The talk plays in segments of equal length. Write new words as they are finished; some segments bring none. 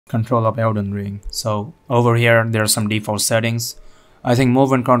control of Elden Ring. So over here there are some default settings. I think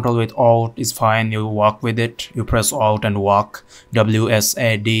move and control with Alt is fine. You walk with it. You press Alt and walk.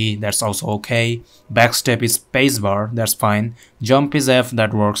 WSAD, that's also okay. Backstep is spacebar, that's fine. Jump is F,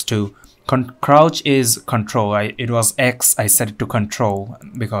 that works too. Crouch is control. It was X, I set it to control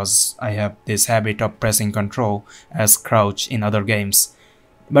because I have this habit of pressing control as crouch in other games.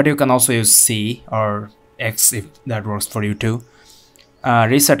 But you can also use C or X if that works for you too.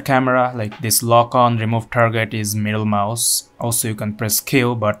 Reset camera, like this lock on remove target is middle mouse. Also you can press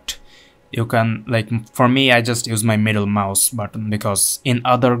Q, but you can, like for me, I just use my middle mouse button because in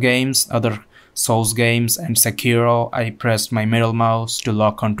other games, other Souls games and Sekiro, I pressed my middle mouse to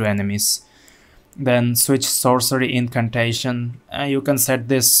lock onto enemies. Then switch sorcery incantation, you can set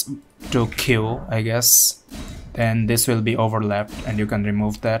this to Q, I guess. Then this will be overlapped and you can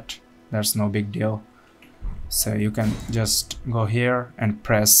remove that. That's no big deal. So you can just go here and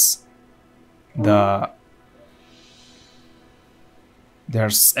press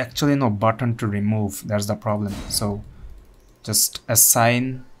there's actually no button to remove, that's the problem. So just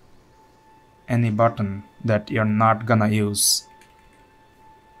assign any button that you're not gonna use.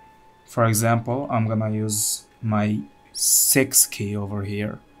 For example, I'm gonna use my 6 key over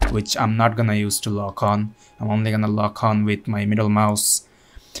here, which I'm not gonna use to lock on. I'm only gonna lock on with my middle mouse.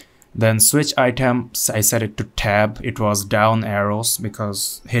 Then switch items, I set it to tab. It was down arrows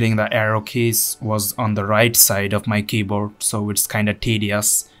because hitting the arrow keys was on the right side of my keyboard, so it's kinda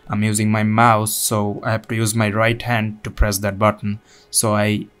tedious. I'm using my mouse, so I have to use my right hand to press that button, so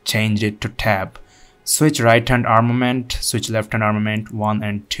I changed it to tab. Switch right hand armament, switch left hand armament 1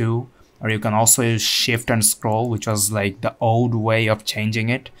 and 2, or you can also use shift and scroll, which was like the old way of changing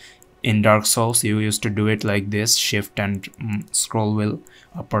it. In Dark Souls you used to do it like this, shift and scroll wheel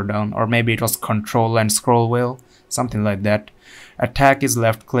up or down, or maybe it was control and scroll wheel, something like that. Attack is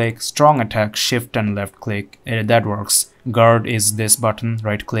left click, strong attack shift and left click, that works. Guard is this button,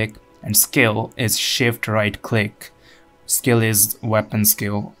 right click, and skill is shift right click. Skill is weapon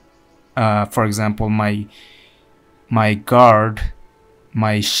skill. For example, my guard,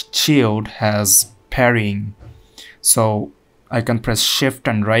 my shield has parrying, so I can press shift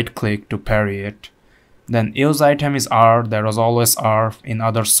and right click to parry it. Then use item is R, there was always R in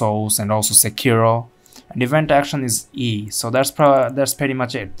other Souls and also Sekiro. And event action is E, so that's pretty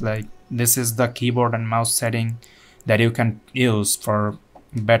much it. Like this is the keyboard and mouse setting that you can use for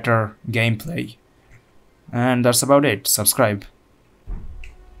better gameplay. And that's about it. Subscribe.